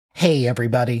Hey,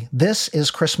 everybody. This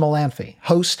is Chris Molanphy,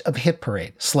 host of Hit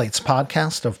Parade, Slate's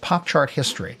podcast of pop chart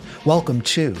history. Welcome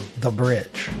to The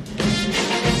Bridge.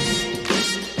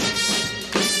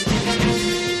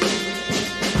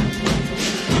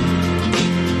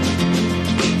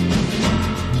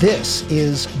 This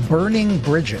is Burning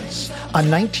Bridges, a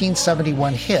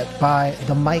 1971 hit by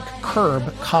the Mike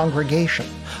Curb Congregation,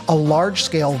 a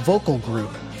large-scale vocal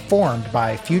group formed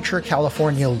by future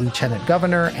California Lieutenant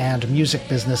Governor and music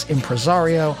business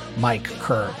impresario Mike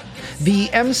Curb. The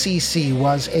MCC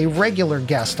was a regular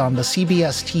guest on the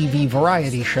CBS TV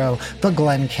variety show The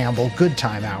Glen Campbell Good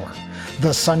Time Hour.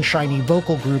 The sunshiny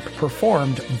vocal group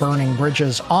performed Burning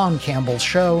Bridges on Campbell's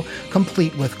show,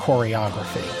 complete with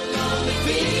choreography.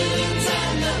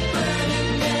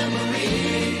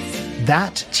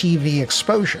 That TV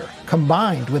exposure,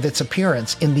 combined with its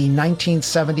appearance in the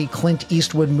 1970 Clint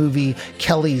Eastwood movie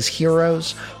Kelly's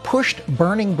Heroes, pushed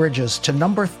Burning Bridges to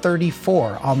number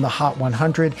 34 on the Hot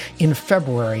 100 in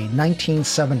February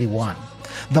 1971.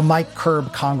 The Mike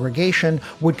Curb Congregation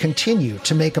would continue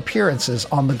to make appearances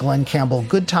on the Glen Campbell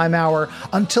Good Time Hour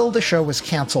until the show was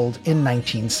canceled in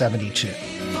 1972.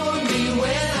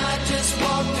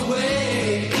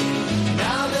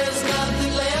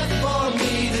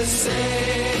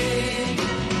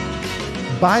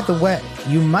 By the way,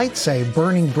 you might say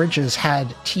Burning Bridges had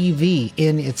TV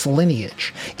in its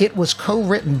lineage. It was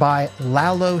co-written by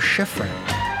Lalo Schifrin.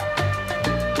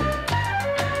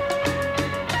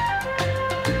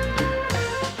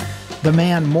 The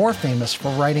man more famous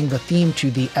for writing the theme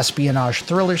to the espionage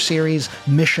thriller series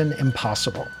Mission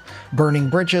Impossible. Burning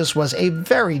Bridges was a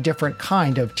very different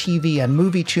kind of TV and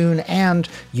movie tune and,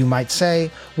 you might say,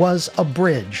 was a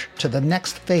bridge to the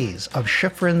next phase of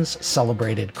Schifrin's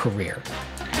celebrated career.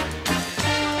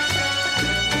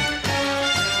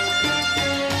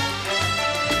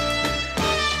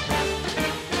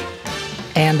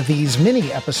 And these mini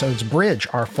episodes bridge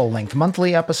our full-length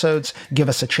monthly episodes, give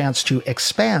us a chance to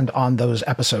expand on those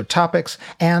episode topics,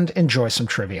 and enjoy some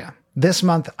trivia. This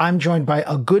month, I'm joined by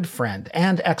a good friend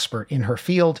and expert in her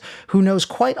field who knows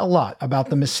quite a lot about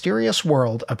the mysterious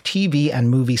world of TV and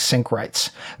movie sync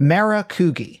rights. Mara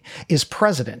Kugi is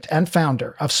president and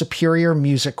founder of Superior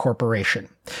Music Corporation.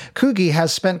 Kugi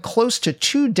has spent close to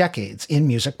 2 decades in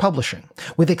music publishing,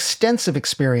 with extensive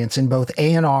experience in both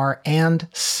A&R and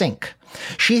sync.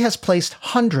 She has placed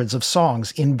hundreds of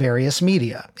songs in various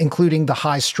media, including the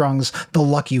high-strung's The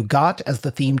Luck You Got as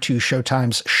the theme to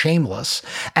Showtime's Shameless,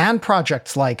 and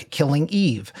projects like Killing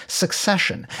Eve,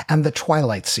 Succession, and the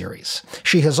Twilight series.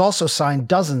 She has also signed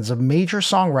dozens of major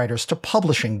songwriters to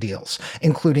publishing deals,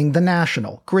 including The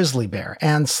National, Grizzly Bear,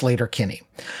 and Slater-Kinney.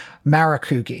 Mara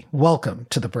Kugi, welcome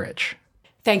to The Bridge.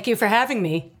 Thank you for having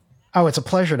me. Oh, it's a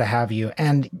pleasure to have you.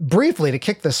 And briefly, to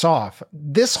kick this off,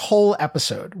 this whole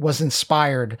episode was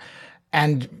inspired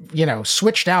and,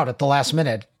 switched out at the last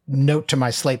minute, note to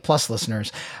my Slate Plus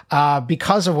listeners,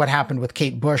 because of what happened with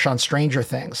Kate Bush on Stranger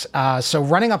Things. So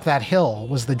running up that hill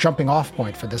was the jumping off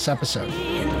point for this episode.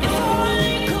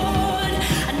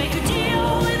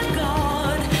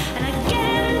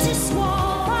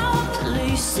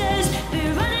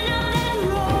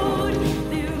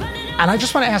 And I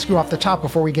just want to ask you off the top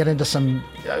before we get into some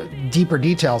deeper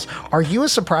details. Are you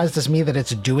as surprised as me that it's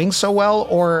doing so well?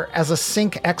 Or as a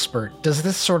sync expert, does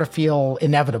this sort of feel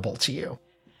inevitable to you?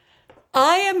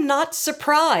 I am not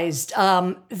surprised.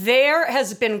 There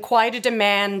has been quite a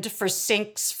demand for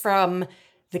syncs from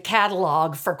the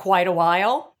catalog for quite a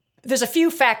while. There's a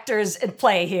few factors in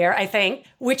play here, I think,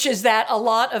 which is that a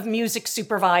lot of music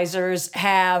supervisors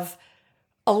have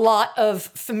a lot of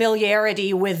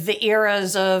familiarity with the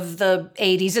eras of the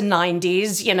 80s and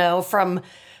 90s, from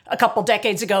a couple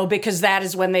decades ago, because that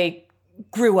is when they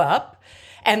grew up.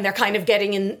 And they're kind of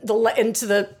getting into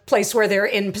the place where they're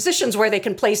in positions where they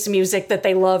can place music that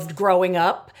they loved growing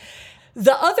up.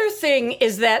 The other thing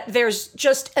is that there's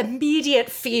just immediate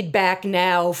feedback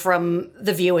now from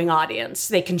the viewing audience.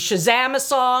 They can Shazam a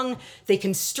song, they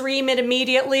can stream it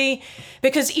immediately,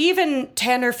 because even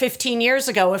 10 or 15 years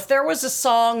ago, if there was a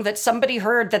song that somebody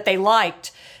heard that they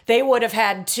liked, they would have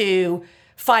had to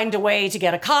find a way to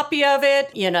get a copy of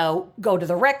it, go to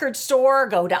the record store,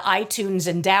 go to iTunes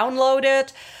and download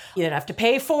it. You'd have to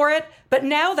pay for it. But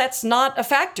now that's not a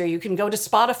factor. You can go to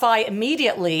Spotify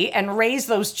immediately and raise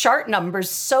those chart numbers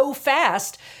so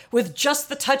fast with just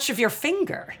the touch of your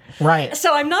finger. Right.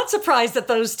 So I'm not surprised that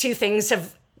those two things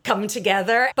have come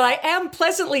together. But I am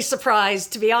pleasantly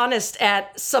surprised, to be honest,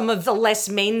 at some of the less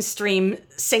mainstream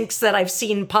syncs that I've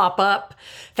seen pop up,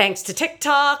 thanks to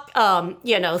TikTok.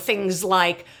 Things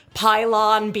like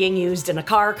Pylon being used in a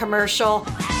car commercial.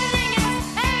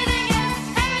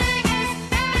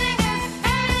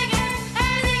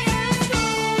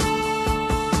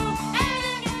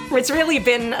 It's really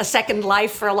been a second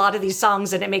life for a lot of these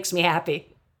songs, and it makes me happy.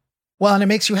 Well, and it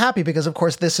makes you happy because, of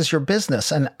course, this is your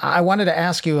business. And I wanted to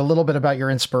ask you a little bit about your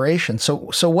inspiration.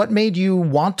 So what made you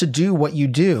want to do what you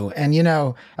do? And,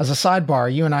 as a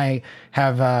sidebar, you and I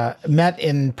have met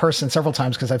in person several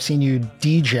times because I've seen you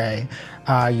DJ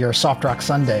your Soft Rock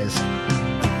Sundays.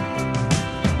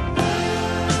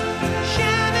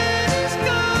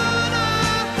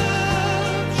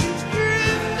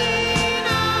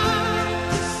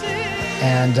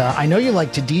 And I know you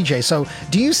like to DJ. So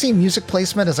do you see music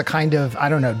placement as a kind of,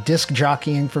 disc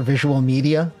jockeying for visual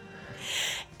media?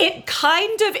 It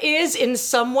kind of is in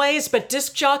some ways, but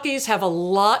disc jockeys have a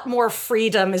lot more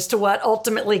freedom as to what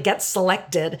ultimately gets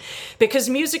selected, because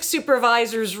music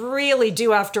supervisors really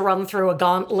do have to run through a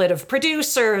gauntlet of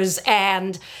producers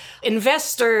and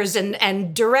investors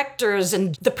and directors,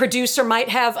 and the producer might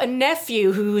have a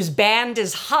nephew whose band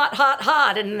is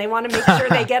hot, and they want to make sure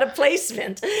they get a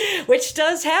placement, which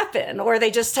does happen, or they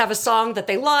just have a song that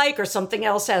they like, or something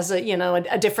else has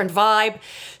a different vibe.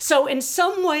 So in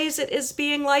some ways it is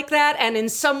being like that, and in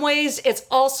some ways it's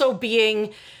also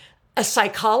being a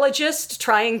psychologist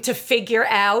trying to figure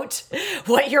out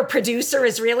what your producer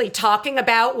is really talking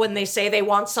about when they say they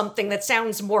want something that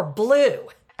sounds more blue.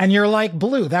 And you're like,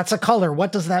 blue, that's a color.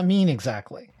 What does that mean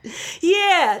exactly?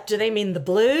 Yeah. Do they mean the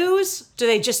blues? Do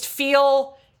they just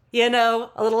feel, a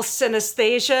little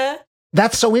synesthesia?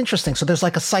 That's so interesting. So there's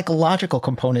like a psychological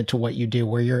component to what you do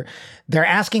where they're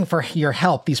asking for your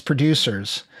help, these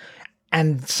producers.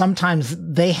 And sometimes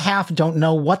they half don't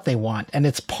know what they want. And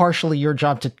it's partially your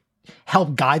job to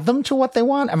help guide them to what they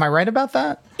want. Am I right about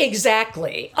that?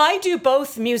 Exactly. I do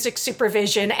both music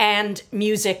supervision and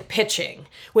music pitching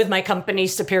with my company,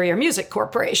 Superior Music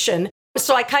Corporation.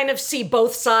 So I kind of see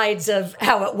both sides of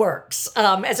how it works.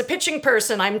 As a pitching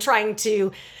person, I'm trying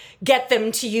to get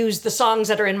them to use the songs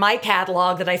that are in my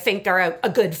catalog that I think are a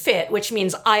good fit, which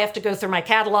means I have to go through my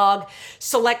catalog,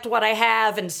 select what I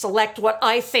have, and select what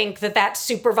I think that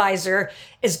supervisor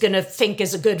is going to think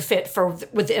is a good fit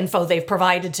with the info they've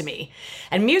provided to me.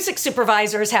 And music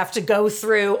supervisors have to go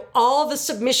through all the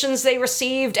submissions they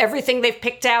received, everything they've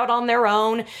picked out on their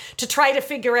own, to try to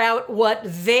figure out what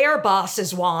their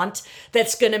bosses want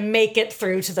that's going to make it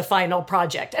through to the final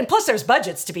project. And plus there's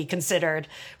budgets to be considered,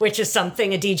 which is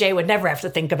something a DJ would never have to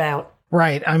think about.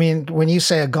 Right. I mean, when you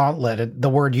say a gauntlet, the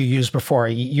word you used before,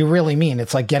 you really mean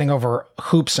it's like getting over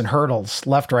hoops and hurdles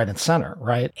left, right, and center,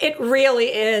 right? It really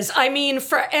is. I mean,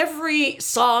 for every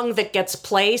song that gets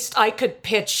placed, I could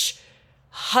pitch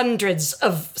hundreds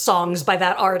of songs by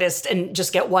that artist and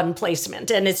just get one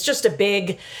placement. And it's just a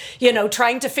big,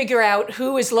 trying to figure out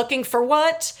who is looking for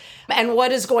what and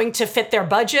what is going to fit their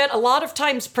budget. A lot of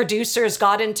times producers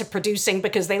got into producing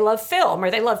because they love film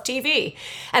or they love TV,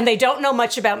 and they don't know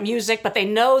much about music, but they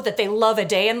know that they love A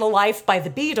Day in the Life by the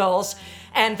Beatles,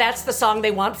 and that's the song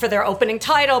they want for their opening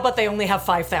title, but they only have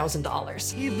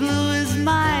 $5,000. He blew his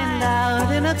mind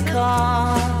out in a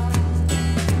car.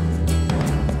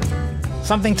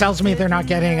 Something tells me they're not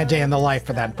getting A Day in the Life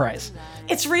for that price.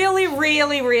 It's really,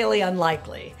 really, really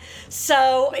unlikely.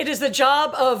 So it is the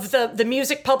job of the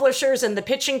music publishers and the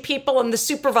pitching people and the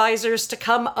supervisors to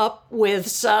come up with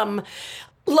some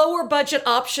lower budget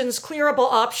options, clearable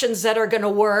options that are going to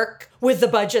work with the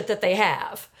budget that they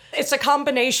have. It's a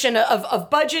combination of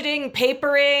budgeting,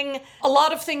 papering, a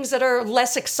lot of things that are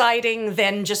less exciting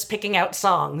than just picking out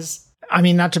songs. I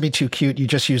mean, not to be too cute, you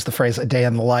just used the phrase "a day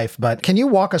in the life," but can you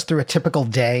walk us through a typical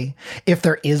day, if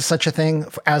there is such a thing,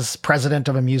 as president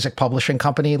of a music publishing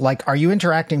company? Like, are you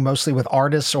interacting mostly with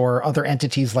artists or other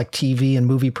entities like TV and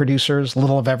movie producers,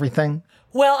 little of everything?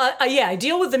 Well, yeah, I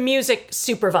deal with the music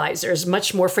supervisors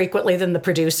much more frequently than the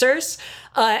producers.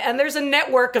 And there's a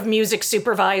network of music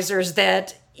supervisors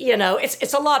that,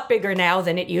 it's a lot bigger now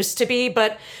than it used to be,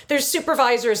 but there's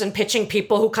supervisors and pitching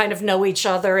people who kind of know each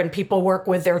other, and people work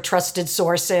with their trusted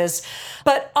sources.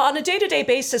 But on a day-to-day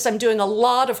basis, I'm doing a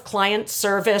lot of client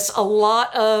service, a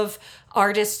lot of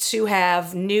artists who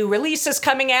have new releases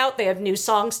coming out. They have new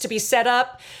songs to be set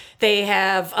up. They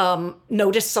have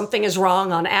noticed something is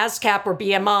wrong on ASCAP or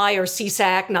BMI or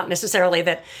CSAC. Not necessarily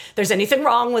that there's anything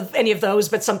wrong with any of those,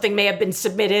 but something may have been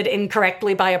submitted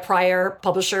incorrectly by a prior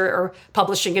publisher or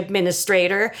publishing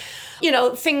administrator.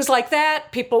 Things like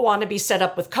that. People want to be set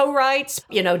up with co-writes,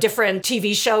 different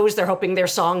TV shows. They're hoping their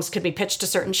songs could be pitched to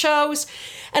certain shows.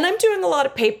 And I'm doing a lot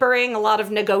of papering, a lot of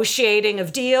negotiating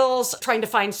of deals, trying to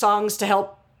find songs to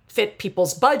help fit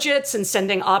people's budgets and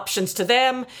sending options to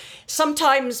them.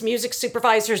 Sometimes music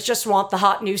supervisors just want the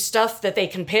hot new stuff that they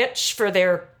can pitch for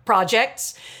their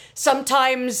projects.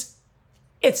 Sometimes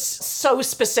It's so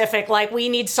specific. Like, we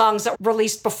need songs that were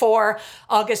released before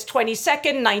August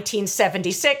 22nd,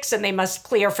 1976, and they must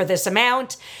clear for this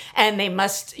amount, and they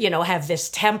must, have this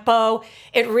tempo.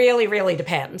 It really, really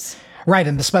depends. Right,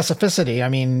 and the specificity, I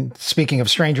mean, speaking of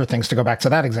Stranger Things, to go back to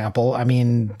that example, I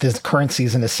mean, the current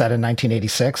season is set in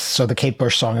 1986, so the Kate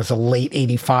Bush song is a late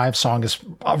 85 song, is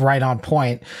right on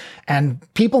point. And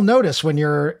people notice when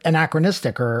you're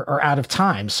anachronistic or out of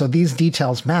time. So these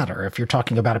details matter if you're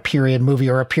talking about a period movie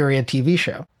or a period TV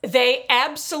show. They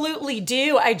absolutely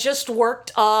do. I just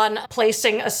worked on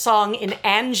placing a song in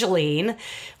Angeline,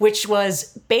 which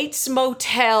was Bates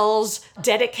Motel's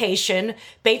dedication.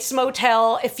 Bates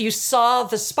Motel, if you saw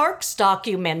the Sparks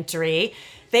documentary,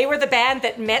 they were the band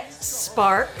that met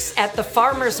Sparks at the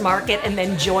farmer's market and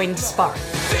then joined Sparks.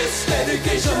 This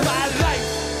dedication of my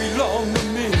life belongs to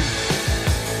me.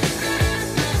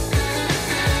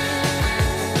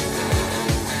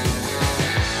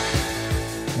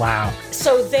 Wow.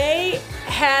 So they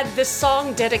had this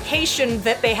song dedication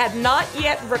that they had not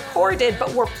yet recorded,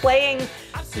 but were playing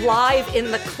live in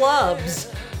the clubs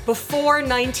before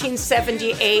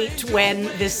 1978 when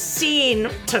this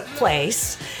scene took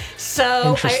place.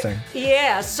 So interesting.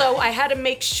 So I had to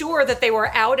make sure that they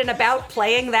were out and about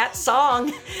playing that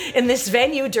song in this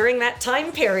venue during that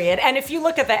time period. And if you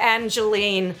look at the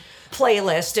Angeline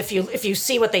playlist, if you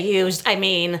see what they used, I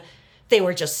mean, they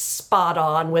were just spot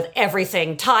on with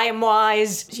everything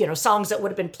time-wise, songs that would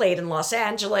have been played in Los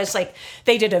Angeles. Like,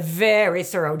 they did a very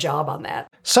thorough job on that.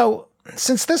 So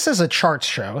since this is a charts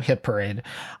show, Hit Parade,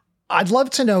 I'd love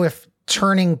to know if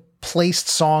turning placed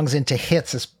songs into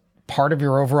hits is part of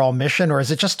your overall mission, or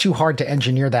is it just too hard to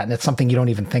engineer that and it's something you don't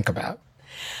even think about?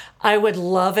 I would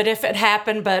love it if it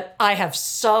happened, but I have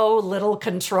so little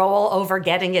control over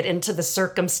getting it into the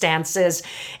circumstances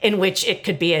in which it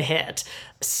could be a hit.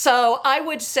 So I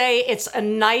would say it's a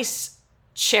nice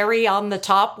cherry on the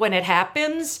top when it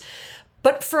happens.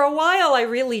 But for a while, I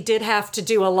really did have to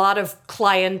do a lot of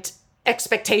client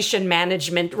expectation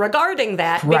management regarding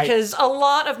that, right, because a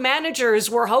lot of managers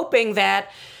were hoping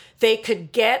that they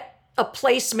could get a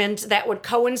placement that would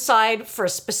coincide for a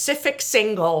specific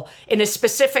single in a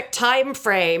specific time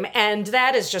frame. And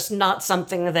that is just not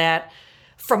something that,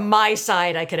 from my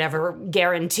side, I could ever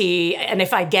guarantee. And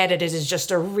if I get it, it is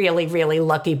just a really, really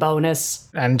lucky bonus.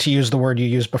 And to use the word you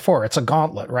used before, it's a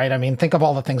gauntlet, right? I mean, think of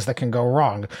all the things that can go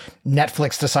wrong.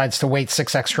 Netflix decides to wait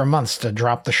 6 extra months to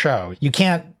drop the show. You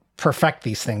can't perfect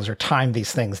these things or time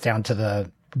these things down to the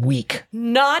week.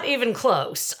 Not even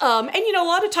close. And a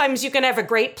lot of times you can have a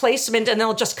great placement and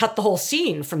they'll just cut the whole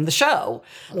scene from the show,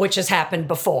 which has happened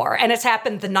before. And it's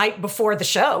happened the night before the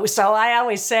show. So I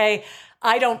always say,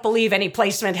 I don't believe any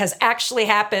placement has actually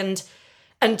happened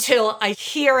until I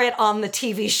hear it on the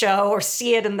TV show or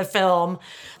see it in the film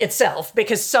itself,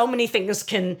 because so many things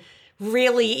can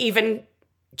really even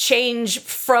change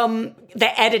from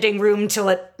the editing room till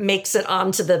it makes it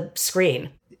onto the screen.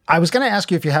 I was going to ask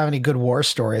you if you have any good war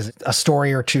stories, a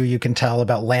story or two you can tell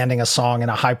about landing a song in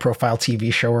a high-profile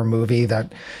TV show or movie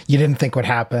that you didn't think would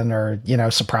happen or,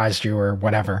 surprised you or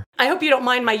whatever. I hope you don't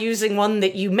mind my using one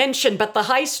that you mentioned, but the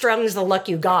High Strung's The Luck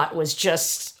You Got was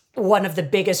just one of the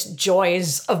biggest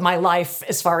joys of my life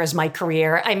as far as my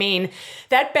career. I mean,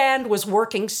 that band was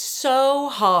working so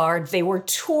hard. They were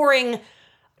touring,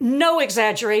 no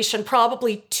exaggeration,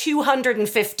 probably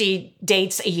 250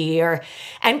 dates a year,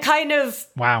 and kind of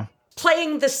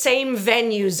playing the same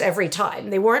venues every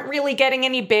time. They weren't really getting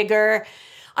any bigger.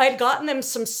 I'd gotten them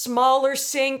some smaller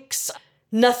syncs,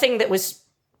 nothing that was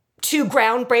too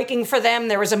groundbreaking for them.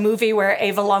 There was a movie where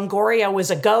Ava Longoria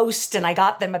was a ghost, and I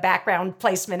got them a background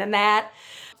placement in that.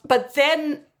 But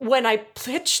then when I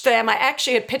pitched them, I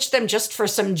actually had pitched them just for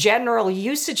some general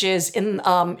usages in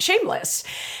Shameless.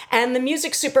 And the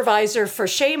music supervisor for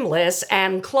Shameless,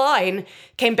 Anne Klein,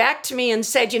 came back to me and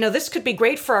said, this could be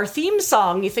great for our theme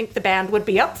song. You think the band would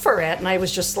be up for it? And I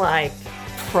was just like,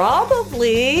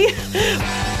 probably.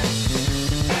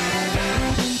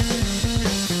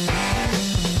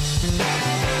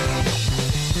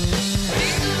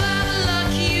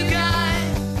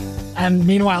 And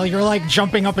meanwhile, you're like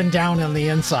jumping up and down on the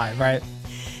inside, right?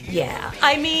 Yeah.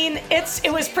 I mean,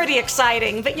 it was pretty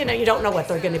exciting, but you don't know what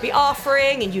they're going to be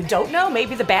offering, and you don't know,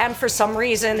 maybe the band for some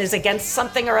reason is against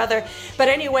something or other. But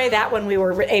anyway, that one we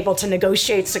were able to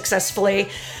negotiate successfully,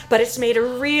 but it's made a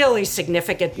really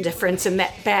significant difference in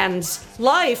that band's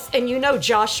life. And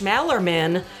Josh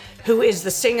Mallerman, who is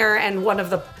the singer and one of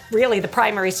the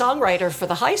primary songwriter for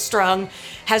the High Strung,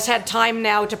 has had time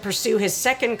now to pursue his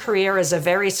second career as a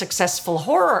very successful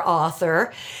horror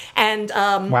author. And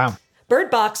wow. Bird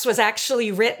Box was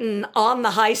actually written on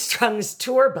the High Strungs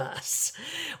tour bus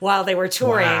while they were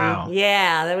touring. Wow.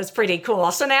 Yeah, that was pretty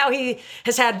cool. So now he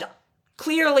has had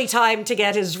clearly time to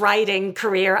get his writing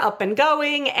career up and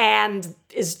going and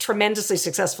is tremendously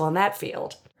successful in that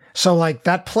field. So like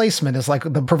that placement is like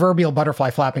the proverbial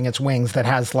butterfly flapping its wings that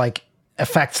has like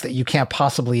effects that you can't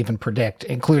possibly even predict,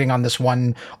 including on this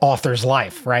one author's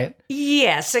life, right?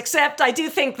 Yes, except I do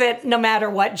think that no matter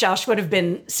what, Josh would have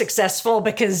been successful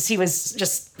because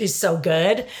he's so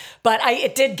good. But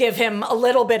it did give him a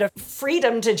little bit of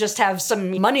freedom to just have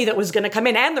some money that was going to come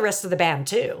in, and the rest of the band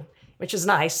too, which is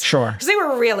nice. Sure. Because they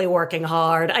were really working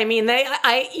hard. I mean,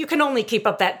 you can only keep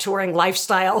up that touring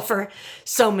lifestyle for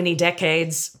so many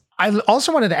decades. I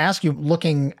also wanted to ask you,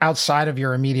 looking outside of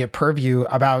your immediate purview,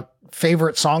 about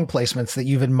favorite song placements that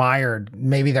you've admired.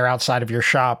 Maybe they're outside of your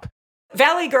shop.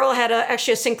 Valley Girl had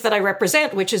actually a sync that I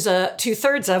represent, which is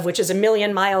 2/3 of, which is A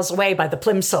Million Miles Away by the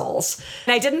Plimsolls.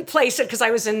 And I didn't place it because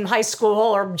I was in high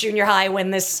school or junior high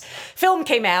when this film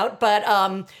came out, but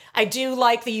I do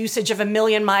like the usage of A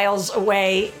Million Miles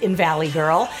Away in Valley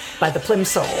Girl by the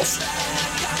Plimsolls.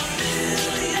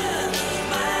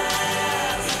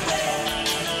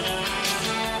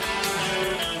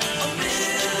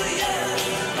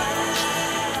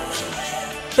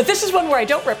 But this is one where I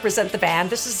don't represent the band.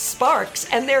 This is Sparks,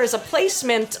 and there is a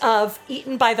placement of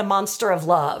Eaten by the Monster of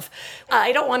Love.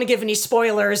 I don't want to give any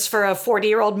spoilers for a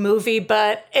 40-year-old movie,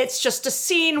 but it's just a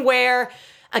scene where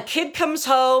a kid comes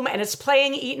home and it's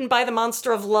playing Eaten by the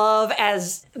Monster of Love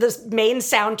as the main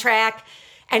soundtrack,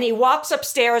 and he walks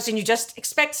upstairs and you just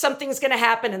expect something's going to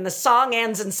happen, and the song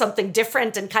ends and something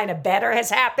different and kind of better has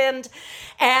happened.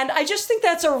 And I just think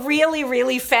that's a really,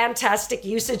 really fantastic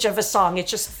usage of a song. It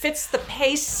just fits the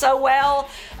pace so well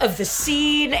of the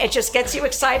scene. It just gets you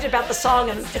excited about the song,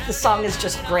 and the song is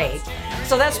just great.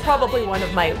 So that's probably one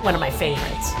of my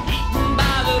favorites. Eaten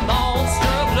by the monster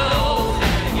of love.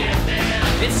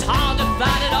 It's hard to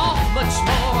fight it off much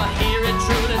more. I hear it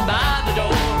intruding by the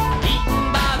door.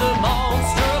 Eaten by the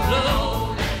monster of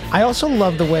love. I also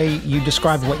love the way you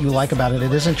describe what you like about it.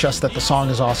 It isn't just that the song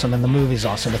is awesome and the movie's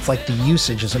awesome. It's like the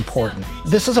usage is important.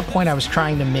 This is a point I was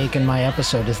trying to make in my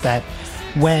episode, is that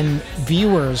when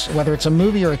viewers, whether it's a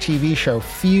movie or a TV show,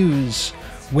 fuse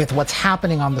with what's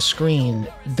happening on the screen,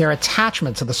 their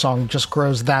attachment to the song just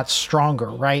grows that stronger,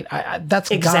 right? That's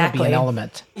gotta be an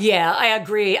element. Yeah, I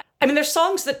agree. I mean, there's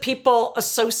songs that people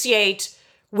associate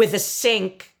with a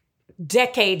sync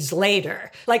decades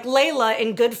later, like Layla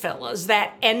in Goodfellas,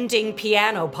 that ending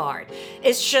piano part.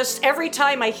 It's just every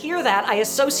time I hear that, I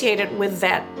associate it with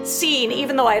that scene,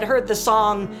 even though I had heard the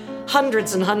song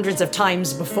hundreds and hundreds of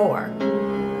times before.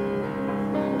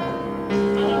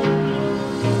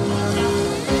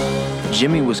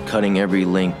 Jimmy was cutting every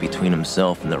link between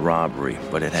himself and the robbery,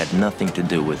 but it had nothing to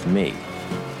do with me.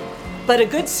 But a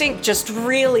good sync just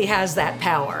really has that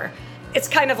power. It's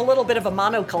kind of a little bit of a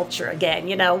monoculture again,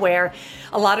 where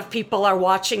a lot of people are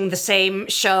watching the same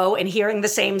show and hearing the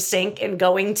same sync and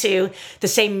going to the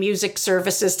same music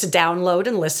services to download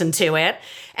and listen to it.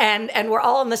 And we're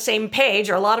all on the same page,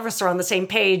 or a lot of us are on the same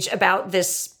page about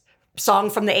this song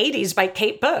from the 80s by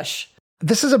Kate Bush.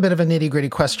 This is a bit of a nitty-gritty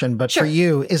question, but Sure. For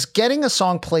you, is getting a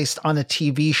song placed on a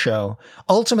TV show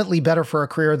ultimately better for a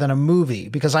career than a movie?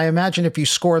 Because I imagine if you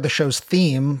score the show's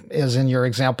theme, as in your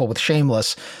example with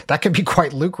Shameless, that could be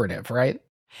quite lucrative, right?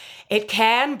 It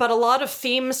can, but a lot of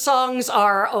theme songs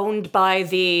are owned by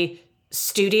the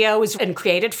studios and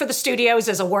created for the studios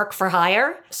as a work for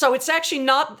hire. So it's actually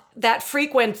not that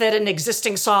frequent that an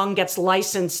existing song gets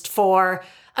licensed for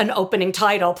an opening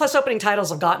title. Plus, opening titles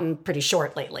have gotten pretty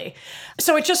short lately.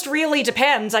 So it just really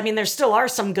depends. I mean, there still are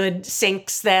some good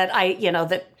syncs that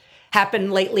that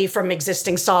happen lately from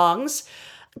existing songs.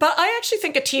 But I actually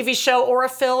think a TV show or a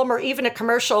film or even a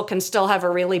commercial can still have a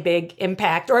really big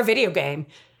impact, or a video game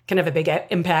can have a big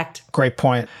impact. Great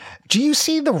point. Do you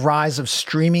see the rise of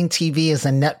streaming TV as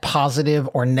a net positive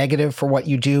or negative for what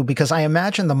you do? Because I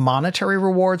imagine the monetary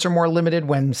rewards are more limited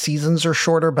when seasons are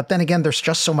shorter, but then again, there's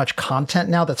just so much content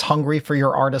now that's hungry for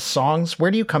your artist's songs.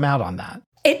 Where do you come out on that?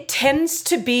 It tends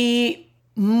to be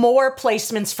more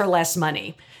placements for less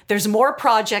money. There's more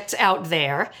projects out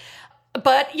there.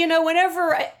 But,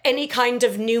 whenever any kind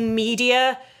of new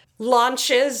media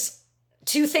launches,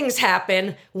 two things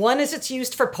happen. One is it's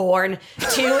used for porn.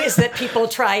 Two is that people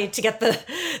try to get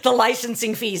the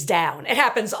licensing fees down. It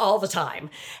happens all the time.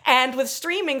 And with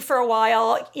streaming for a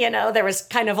while, there was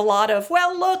kind of a lot of,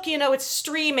 well, look, it's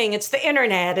streaming, it's the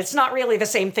internet, it's not really the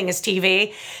same thing as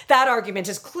TV. That argument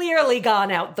has clearly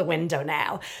gone out the window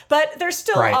now. But there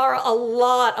still are a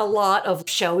lot of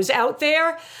shows out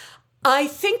there. I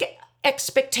think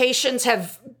expectations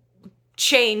have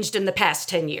changed in the past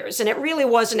 10 years. And it really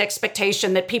was an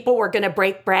expectation that people were going to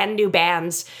break brand new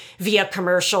bands via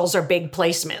commercials or big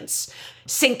placements.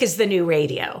 Sync is the new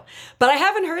radio. But I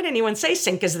haven't heard anyone say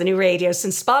sync is the new radio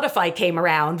since Spotify came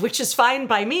around, which is fine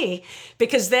by me,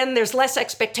 because then there's less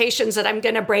expectations that I'm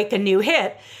going to break a new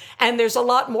hit. And there's a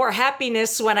lot more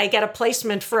happiness when I get a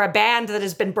placement for a band that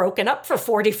has been broken up for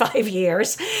 45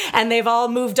 years and they've all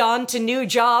moved on to new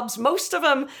jobs. Most of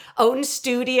them own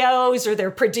studios or they're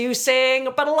producing,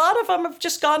 but a lot of them have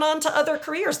just gone on to other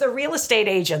careers. They're real estate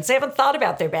agents. They haven't thought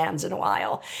about their bands in a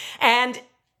while. And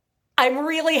I'm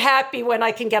really happy when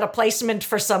I can get a placement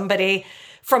for somebody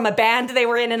from a band they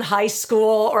were in high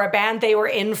school or a band they were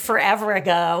in forever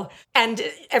ago. And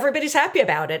everybody's happy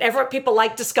about it. People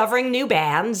like discovering new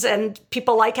bands and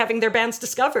people like having their bands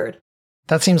discovered.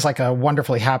 That seems like a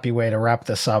wonderfully happy way to wrap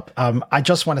this up. I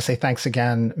just want to say thanks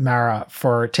again, Mara,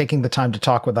 for taking the time to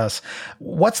talk with us.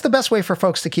 What's the best way for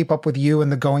folks to keep up with you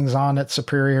and the goings-on at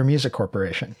Superior Music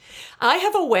Corporation? I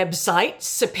have a website,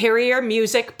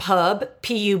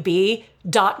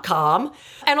 superiormusicpub.com.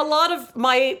 And a lot of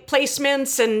my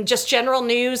placements and just general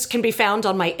news can be found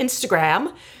on my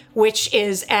Instagram, which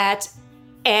is at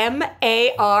MARA_KUGE.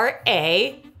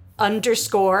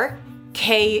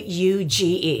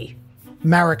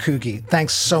 Mara Kuge,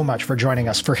 thanks so much for joining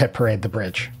us for Hit Parade The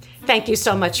Bridge. Thank you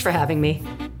so much for having me.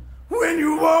 When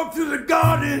you walk through the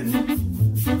garden,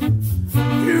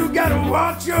 you gotta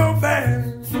watch your back.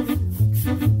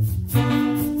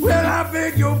 Well, I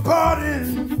beg your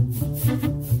pardon.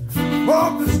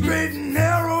 Walk the straight and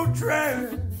narrow track.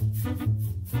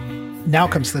 Now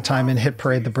comes the time in Hit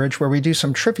Parade The Bridge where we do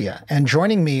some trivia. And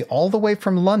joining me all the way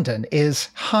from London is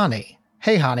Hani.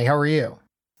 Hey, Hani, how are you?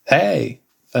 Hey.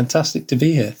 Fantastic to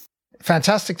be here.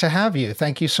 Fantastic to have you.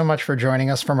 Thank you so much for joining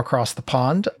us from across the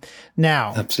pond.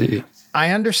 Now, absolutely. I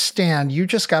understand you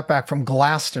just got back from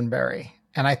Glastonbury,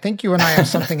 and I think you and I have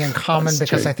something in common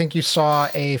because true. I think you saw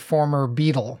a former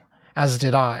Beatle, as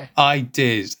did I. I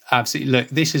did, absolutely. Look,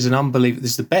 this is an unbelievable,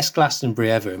 this is the best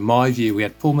Glastonbury ever. In my view, we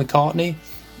had Paul McCartney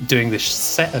doing the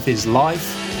set of his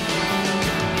life.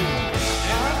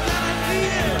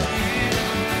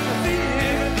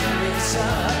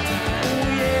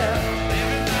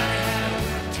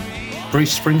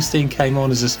 Bruce Springsteen came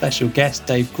on as a special guest,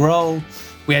 Dave Grohl.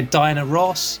 We had Diana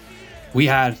Ross. We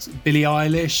had Billie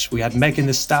Eilish. We had Megan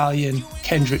Thee Stallion,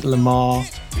 Kendrick Lamar.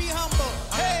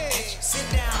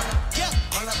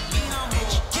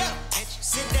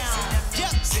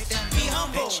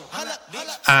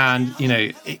 And, you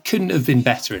know, it couldn't have been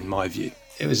better in my view.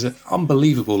 It was an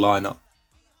unbelievable lineup.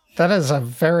 That is a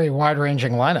very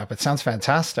wide-ranging lineup. It sounds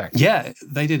fantastic. Yeah,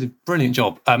 they did a brilliant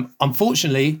job.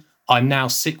 Unfortunately, I'm now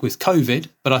sick with COVID,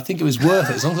 but I think it was worth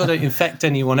it. As long as I don't infect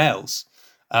anyone else,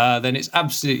 then it's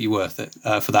absolutely worth it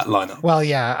for that lineup. Well,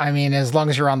 yeah. I mean, as long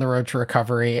as you're on the road to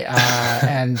recovery.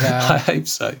 And I hope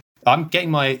so. I'm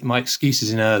getting my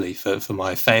excuses in early for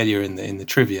my failure in the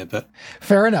trivia, but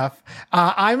fair enough.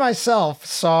 I myself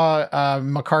saw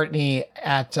McCartney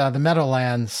at the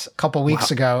Meadowlands a couple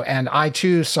weeks ago, and I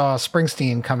too saw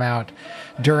Springsteen come out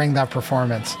during that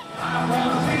performance.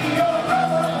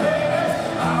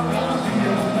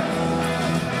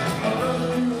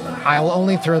 I'll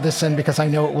only throw this in because I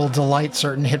know it will delight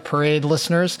certain Hit Parade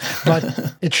listeners, but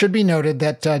it should be noted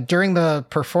that during the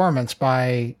performance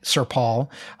by Sir Paul,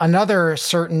 another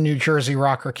certain New Jersey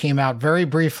rocker came out very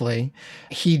briefly.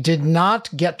 He did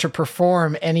not get to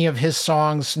perform any of his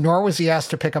songs, nor was he asked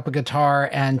to pick up a guitar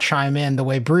and chime in the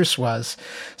way Bruce was.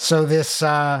 So this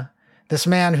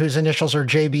man whose initials are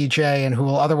JBJ and who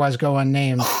will otherwise go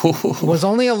unnamed was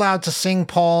only allowed to sing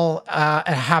Paul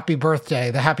a happy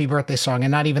birthday, the happy birthday song, and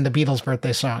not even the Beatles'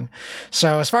 birthday song.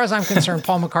 So as far as I'm concerned,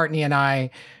 Paul McCartney and I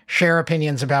share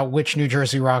opinions about which New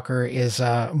Jersey rocker is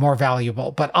more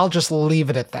valuable, but I'll just leave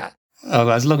it at that. Oh,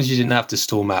 as long as you didn't have to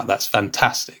storm out, that's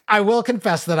fantastic. I will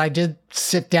confess that I did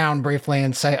sit down briefly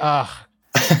and say, ugh.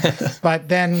 But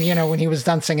then, you know, when he was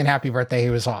done singing Happy Birthday, he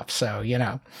was off. So, you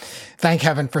know, thank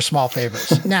heaven for small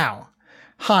favors. Now,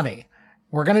 Hani,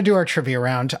 we're going to do our trivia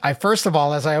round. I, first of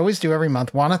all, as I always do every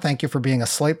month, want to thank you for being a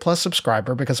Slate Plus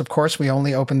subscriber because, of course, we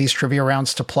only open these trivia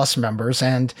rounds to Plus members.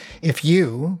 And if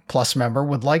you, Plus member,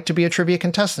 would like to be a trivia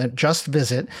contestant, just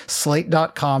visit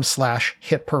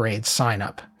slate.com/hitparade sign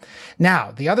up.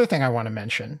 Now, the other thing I want to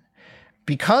mention,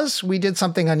 because we did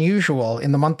something unusual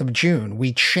in the month of June,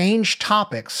 we changed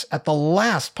topics at the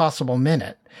last possible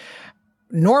minute.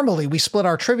 Normally, we split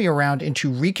our trivia round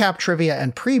into recap trivia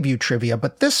and preview trivia,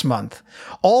 but this month,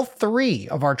 all 3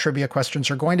 of our trivia questions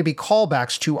are going to be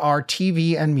callbacks to our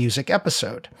TV and music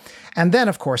episode. And then,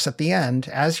 of course, at the end,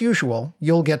 as usual,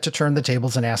 you'll get to turn the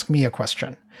tables and ask me a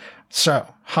question. So,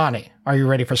 Hani, are you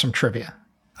ready for some trivia?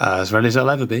 As ready as I'll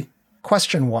ever be.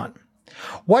 Question 1.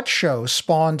 What show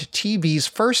spawned TV's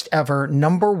first ever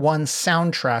 #1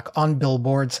 soundtrack on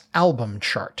Billboard's album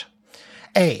chart?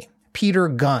 A. Peter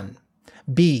Gunn.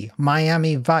 B.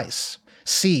 Miami Vice.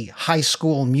 C. High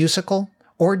School Musical.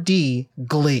 Or D.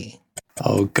 Glee.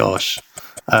 Oh, gosh.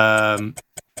 I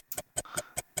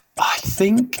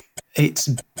think it's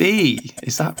B.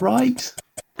 Is that right?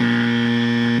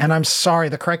 And I'm sorry,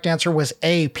 the correct answer was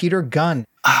A. Peter Gunn.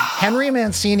 Henry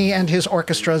Mancini and his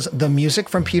orchestra's The Music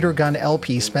from Peter Gunn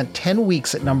LP spent 10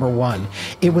 weeks at #1.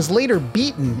 It was later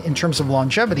beaten in terms of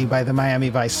longevity by the Miami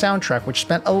Vice soundtrack, which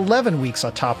spent 11 weeks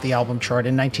atop the album chart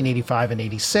in 1985 and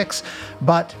 86,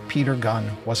 but Peter Gunn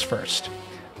was first.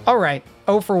 All right,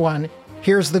 0 for 1.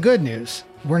 Here's the good news.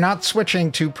 We're not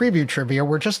switching to preview trivia.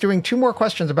 We're just doing 2 more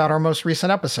questions about our most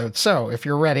recent episode. So if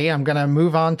you're ready, I'm going to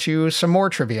move on to some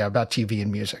more trivia about TV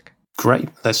and music. Great,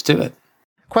 let's do it.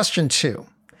 Question 2.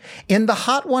 In the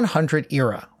Hot 100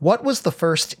 era, what was the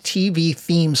first TV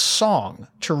theme song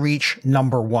to reach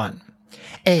 #1?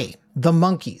 A. The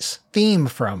Monkees, theme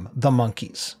from The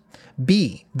Monkees.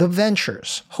 B. The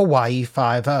Ventures, Hawaii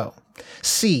 5-0.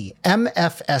 C.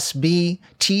 MFSB,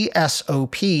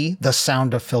 TSOP, The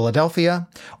Sound of Philadelphia.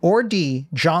 Or D.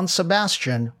 John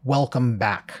Sebastian, Welcome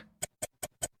Back.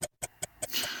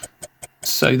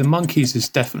 So the Monkees is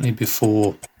definitely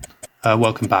before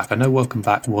Welcome Back. I know Welcome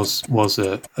Back was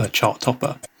a chart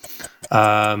topper.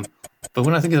 But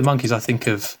when I think of the Monkees, I think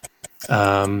of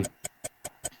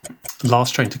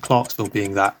Last Train to Clarksville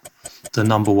being the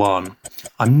 #1.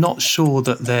 I'm not sure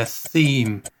that their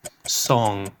theme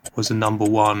song was a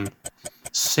 #1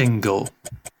 single.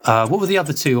 What were the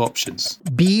other 2 options?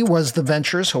 B was The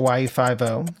Ventures, Hawaii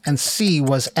 5-0, and C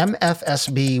was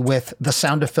MFSB with The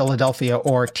Sound of Philadelphia,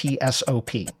 or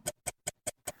TSOP.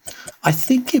 I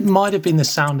think it might have been The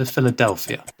Sound of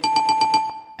Philadelphia.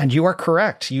 And you are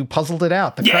correct. You puzzled it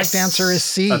out. The Yes! correct answer is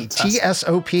C, Fantastic.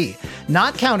 TSOP.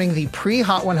 Not counting the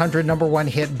pre-Hot 100 #1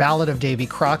 hit Ballad of Davy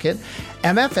Crockett,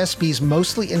 MFSB's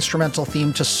mostly instrumental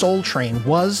theme to Soul Train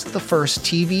was the first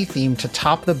TV theme to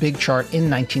top the big chart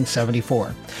in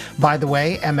 1974. By the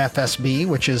way, MFSB,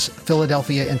 which is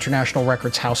Philadelphia International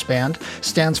Records House Band,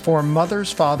 stands for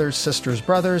Mothers, Fathers, Sisters,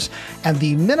 Brothers, and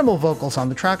the minimal vocals on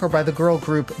the track are by the girl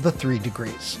group The 3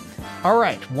 Degrees. All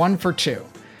right, 1 for 2.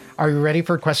 Are you ready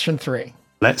for question 3?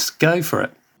 Let's go for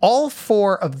it. All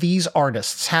 4 of these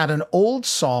artists had an old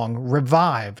song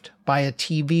revived by a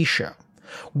TV show.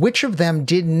 Which of them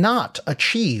did not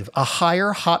achieve a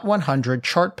higher Hot 100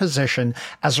 chart position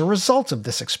as a result of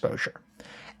this exposure?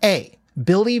 A.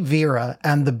 Billy Vera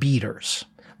and the Beaters.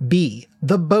 B.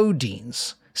 The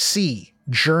Bodines. C.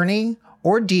 Journey.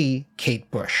 Or D. Kate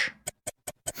Bush.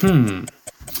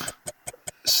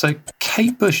 So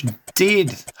Kate Bush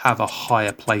did have a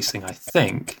higher placing, I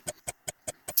think.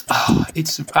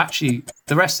 It's actually,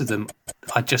 the rest of them,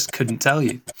 I just couldn't tell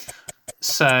you.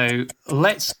 So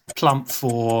let's plump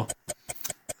for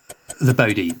the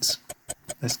Bodines.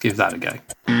 Let's give that a go.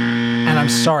 And I'm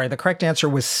sorry, the correct answer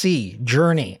was C,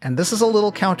 Journey. And this is a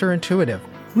little counterintuitive.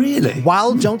 Really?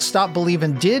 While Don't Stop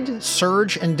Believin' did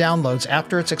surge in downloads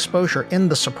after its exposure in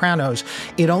The Sopranos,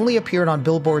 it only appeared on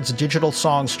Billboard's digital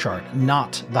songs chart,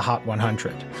 not the Hot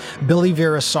 100. Billy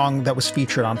Vera's song that was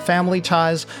featured on Family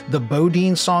Ties, the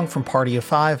Bodine song from Party of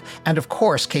Five, and of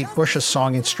course Kate Bush's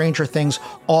song in Stranger Things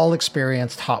all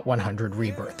experienced Hot 100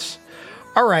 rebirths.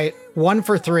 All right, 1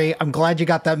 for 3. I'm glad you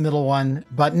got that middle one.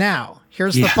 But now,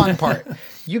 here's the fun part.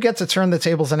 You get to turn the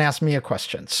tables and ask me a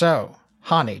question. So,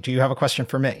 Hani, do you have a question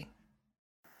for me?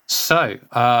 So,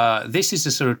 this is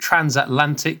a sort of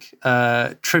transatlantic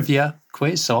trivia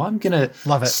quiz. So I'm going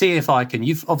to see if I can.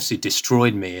 You've obviously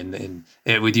destroyed me in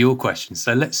with your questions.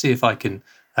 So let's see if I can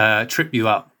trip you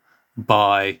up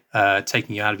by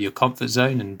taking you out of your comfort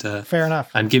zone and fair enough,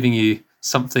 and giving you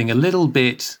something a little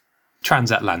bit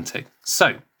transatlantic.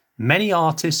 So many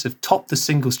artists have topped the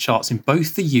singles charts in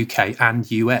both the UK and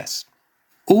US.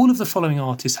 All of the following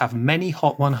artists have many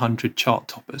Hot 100 chart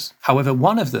toppers. However,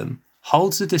 one of them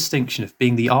holds the distinction of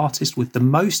being the artist with the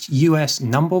most US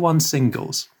 #1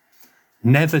 singles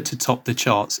never to top the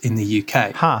charts in the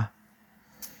UK. Huh.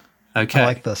 Okay. I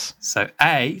like this. So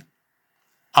A,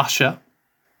 Usher.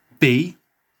 B,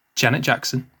 Janet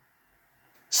Jackson.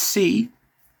 C,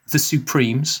 The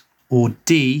Supremes. Or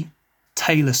D,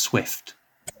 Taylor Swift.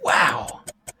 Wow.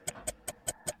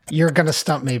 You're going to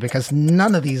stump me because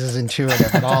none of these is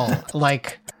intuitive at all.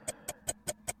 Like,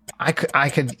 I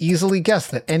could easily guess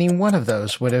that any one of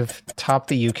those would have topped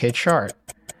the UK chart.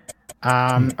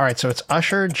 All right, so it's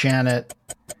Usher, Janet,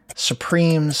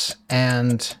 Supremes,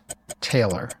 and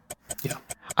Taylor. Yeah.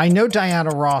 I know Diana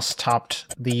Ross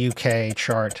topped the UK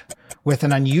chart with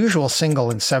an unusual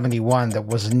single in 71 that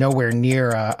was nowhere near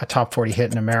a top 40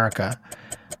 hit in America.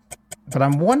 But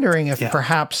I'm wondering if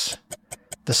perhaps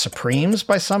the Supremes,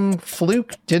 by some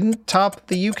fluke, didn't top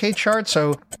the UK chart.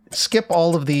 So skip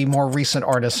all of the more recent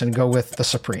artists and go with the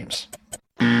Supremes.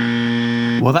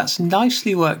 Well, that's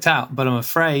nicely worked out, but I'm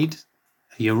afraid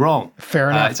you're wrong. Fair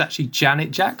enough. It's actually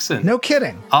Janet Jackson. No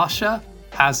kidding. Usher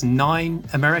has 9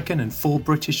 American and 4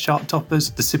 British chart toppers.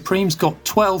 The Supremes got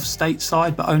 12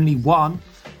 stateside, but only 1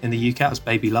 in the UK. That was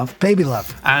Baby Love. Baby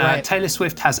Love. Right. Taylor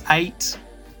Swift has 8,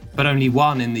 but only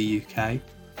 1 in the UK.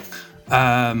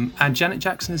 And Janet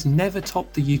Jackson has never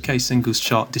topped the UK singles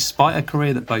chart, despite a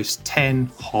career that boasts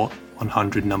 10 Hot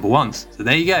 100 number ones. So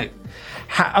there you go.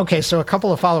 Okay, so a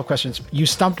couple of follow-up questions. You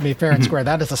stumped me fair and square.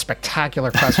 That is a spectacular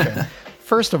question.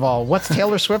 First of all, what's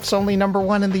Taylor Swift's only number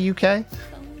 1 in the UK?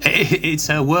 It's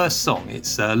her worst song.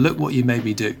 It's Look What You Made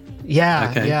Me Do. Yeah,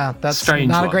 okay. Yeah. That's Strange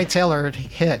not one. a great Taylor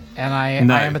hit. And I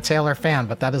am a Taylor fan,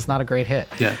 but that is not a great hit.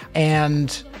 Yeah.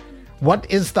 And what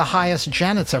is the highest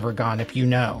Janet's ever gone, if you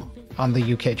know, on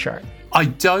the UK chart? I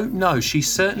don't know. She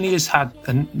certainly has had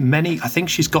many. I think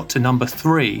she's got to number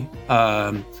 3.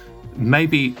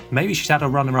 Maybe she's had a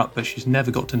runner-up, but she's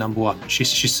never got to number 1.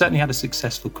 She's certainly had a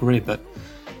successful career, but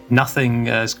nothing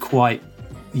has quite,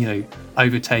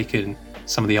 overtaken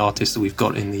some of the artists that we've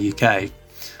got in the UK. I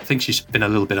think she's been a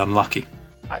little bit unlucky.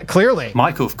 Clearly.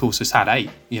 Michael, of course, has had 8,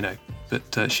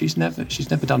 but she's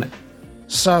never done it.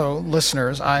 So,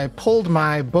 listeners, I pulled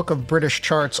my book of British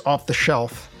charts off the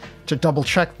shelf to double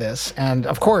check this. And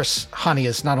of course, Honey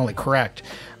is not only correct.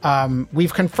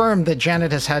 We've confirmed that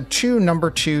Janet has had 2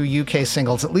 number 2 UK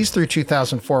singles, at least through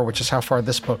 2004, which is how far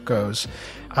this book goes.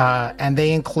 And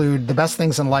they include The Best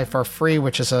Things in Life Are Free,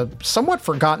 which is a somewhat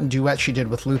forgotten duet she did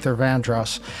with Luther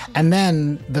Vandross. And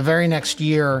then the very next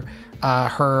year,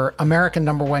 her American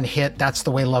number 1 hit, That's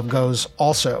the Way Love Goes,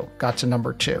 also got to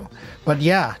number 2. But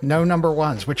yeah, no number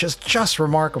 1s, which is just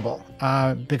remarkable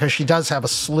because she does have a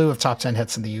slew of top 10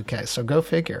 hits in the UK. So go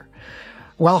figure.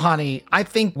 Well, Honey, I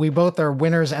think we both are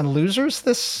winners and losers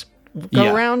this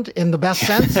go around in the best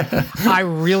sense. I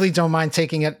really don't mind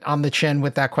taking it on the chin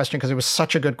with that question because it was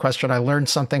such a good question. I learned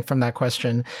something from that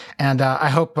question. And I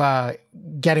hope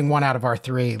getting 1 out of our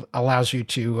 3 allows you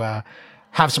to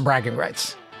have some bragging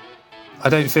rights. I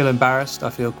don't feel embarrassed.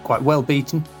 I feel quite well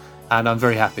beaten, and I'm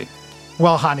very happy.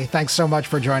 Well, Hani, thanks so much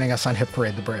for joining us on Hit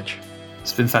Parade the Bridge.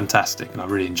 It's been fantastic, and I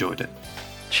really enjoyed it.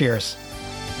 Cheers.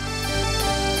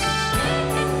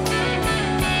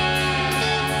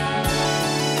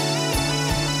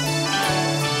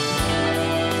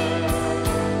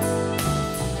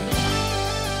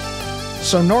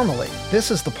 So normally, this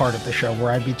is the part of the show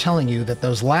where I'd be telling you that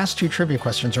those last 2 trivia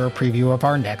questions are a preview of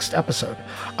our next episode.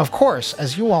 Of course,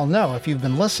 as you all know if you've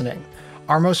been listening,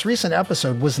 our most recent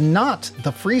episode was not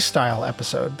the freestyle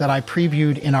episode that I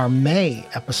previewed in our May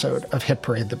episode of Hit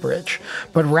Parade the Bridge,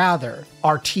 but rather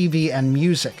our TV and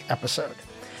music episode.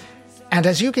 And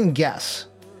as you can guess,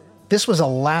 this was a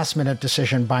last-minute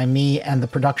decision by me and the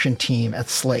production team at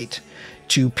Slate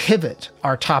to pivot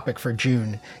our topic for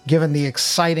June, given the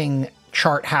exciting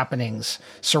chart happenings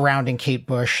surrounding Kate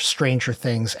Bush, Stranger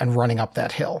Things, and Running Up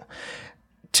That Hill.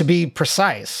 To be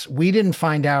precise, we didn't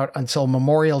find out until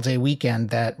Memorial Day weekend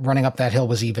that Running Up That Hill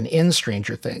was even in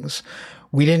Stranger Things.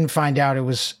 We didn't find out it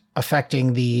was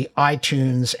affecting the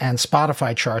iTunes and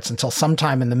Spotify charts until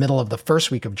sometime in the middle of the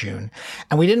first week of June.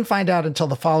 And we didn't find out until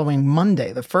the following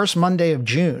Monday, the first Monday of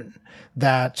June,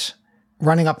 that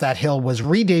Running Up That Hill was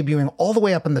re-debuting all the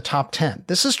way up in the top 10.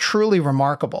 This is truly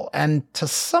remarkable and to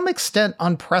some extent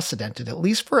unprecedented, at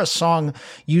least for a song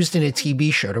used in a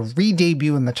TV show to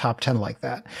re-debut in the top 10 like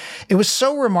that. It was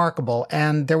so remarkable,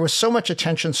 and there was so much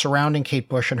attention surrounding Kate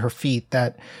Bush and her feat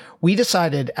that we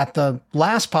decided at the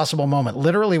last possible moment,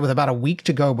 literally with about a week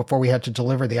to go before we had to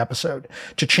deliver the episode,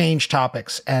 to change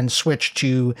topics and switch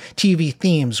to TV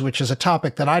themes, which is a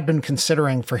topic that I'd been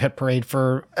considering for Hit Parade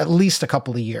for at least a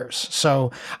couple of years.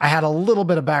 So I had a little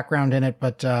bit of background in it,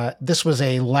 but this was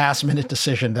a last minute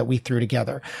decision that we threw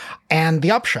together. And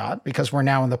the upshot, because we're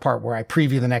now in the part where I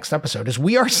preview the next episode, is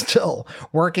we are still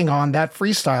working on that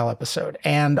freestyle episode.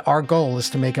 And our goal is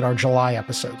to make it our July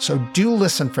episode. So do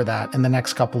listen for that in the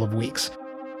next couple of weeks.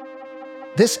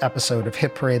 This episode of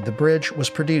Hit Parade the Bridge was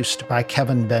produced by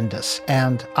Kevin Bendis,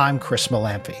 and I'm Chris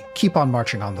Malamphy. Keep on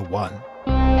marching on the one.